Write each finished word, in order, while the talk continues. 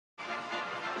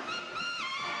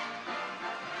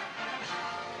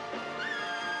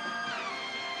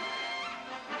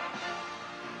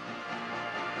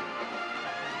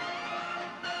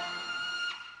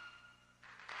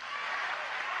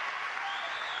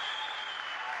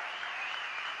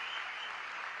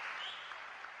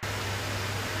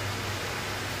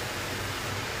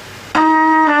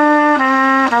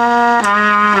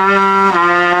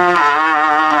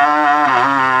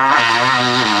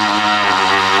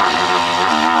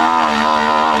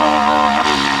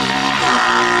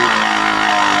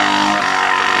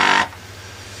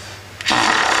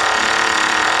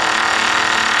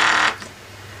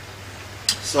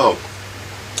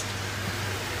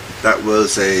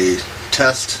was a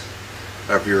test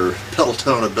of your pedal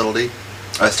tone ability.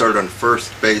 I started on first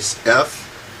bass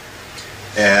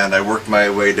F, and I worked my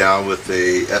way down with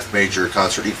a F major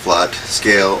concert E flat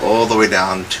scale all the way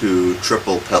down to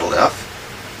triple pedal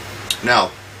F.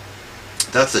 Now,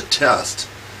 that's a test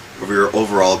of your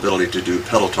overall ability to do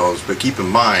pedal tones, but keep in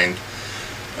mind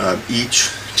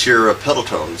each tier of pedal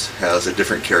tones has a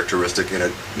different characteristic and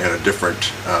a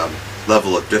different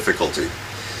level of difficulty.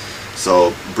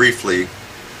 So briefly,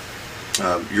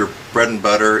 your bread and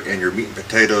butter and your meat and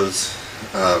potatoes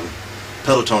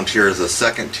pedal tone tier is the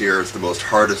second tier. It's the most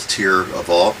hardest tier of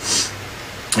all.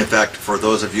 In fact, for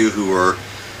those of you who are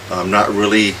not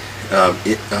really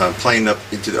playing up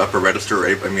into the upper register,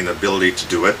 ability to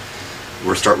do it,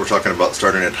 we're talking about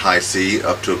starting at high C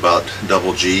up to about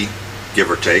double G, give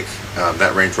or take.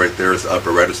 That range right there is the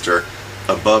upper register.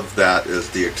 Above that is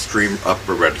the extreme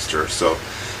upper register. So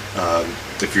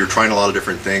if you're trying a lot of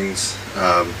different things,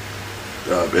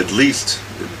 at least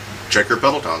check your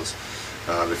pedal tones.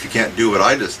 If you can't do what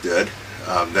I just did,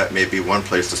 that may be one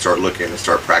place to start looking and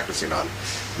start practicing on.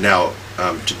 Now,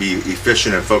 to be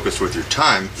efficient and focused with your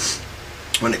time,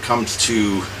 when it comes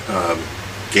to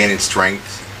gaining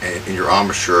strength in your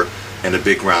embouchure and a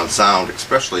big round sound,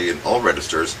 especially in all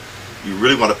registers, you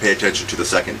really want to pay attention to the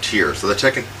second tier. So the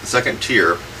second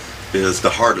tier is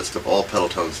the hardest of all pedal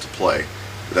tones to play.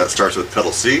 That starts with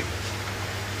pedal C,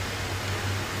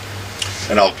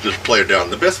 and I'll just play it down.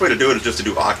 The best way to do it is just to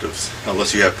do octaves,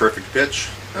 unless you have perfect pitch,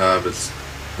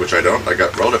 which I don't. I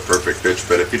got relative perfect pitch,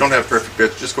 but if you don't have perfect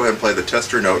pitch, just go ahead and play the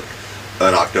tester note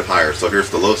an octave higher. So here's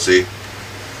the low C,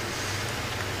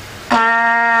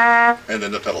 and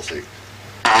then the pedal C.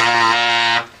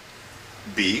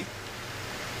 B,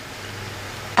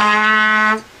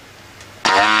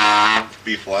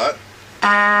 B flat,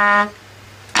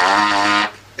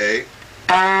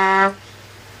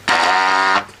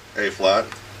 A flat,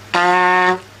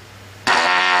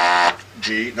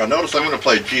 G. Now notice I'm going to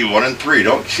play G 1 and 3.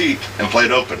 Don't cheat and play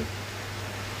it open.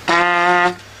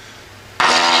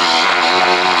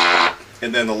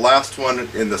 And then the last one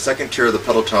in the second tier of the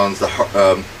pedal tones,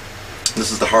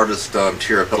 this is the hardest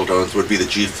tier of pedal tones, would be the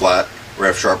G flat or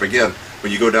F sharp again.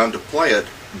 When you go down to play it,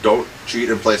 don't cheat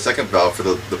and play second valve for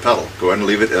the pedal. Go ahead and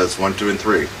leave it as 1, 2, and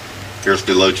 3. Here's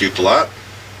the low G flat.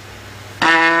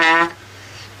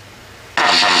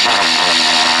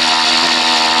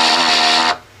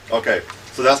 Okay,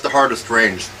 so that's the hardest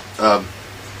range.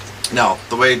 Now,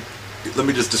 let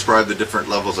me just describe the different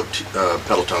levels of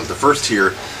pedal tones. The first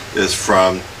tier is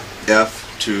from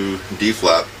F to D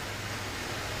flat,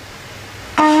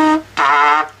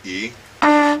 E,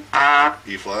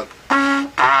 E flat,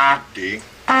 D,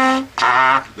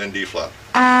 then D flat.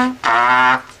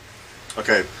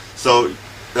 Okay, so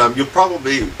you'll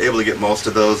probably be able to get most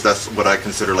of those. That's what I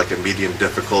consider like a medium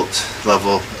difficult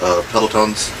level of pedal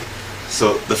tones.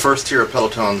 So the first tier of pedal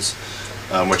tones,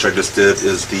 which I just did,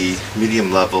 is the medium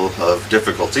level of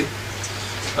difficulty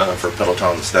for pedal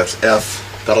tones. That's F,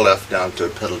 pedal F down to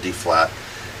pedal D flat.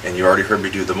 And you already heard me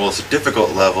do the most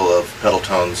difficult level of pedal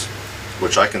tones,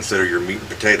 which I consider your meat and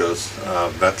potatoes.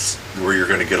 That's where you're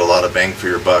going to get a lot of bang for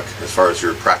your buck as far as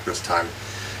your practice time,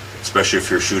 especially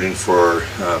if you're shooting for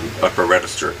upper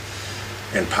register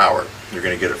and power. You're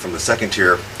going to get it from the second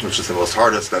tier, which is the most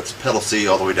hardest. That's pedal C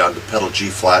all the way down to pedal G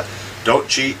flat. Don't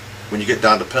cheat when you get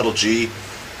down to pedal G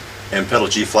and pedal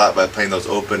G flat by playing those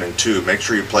open in 2. Make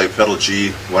sure you play pedal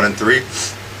G 1 and 3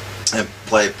 and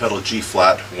play pedal G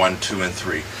flat 1, 2, and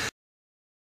 3.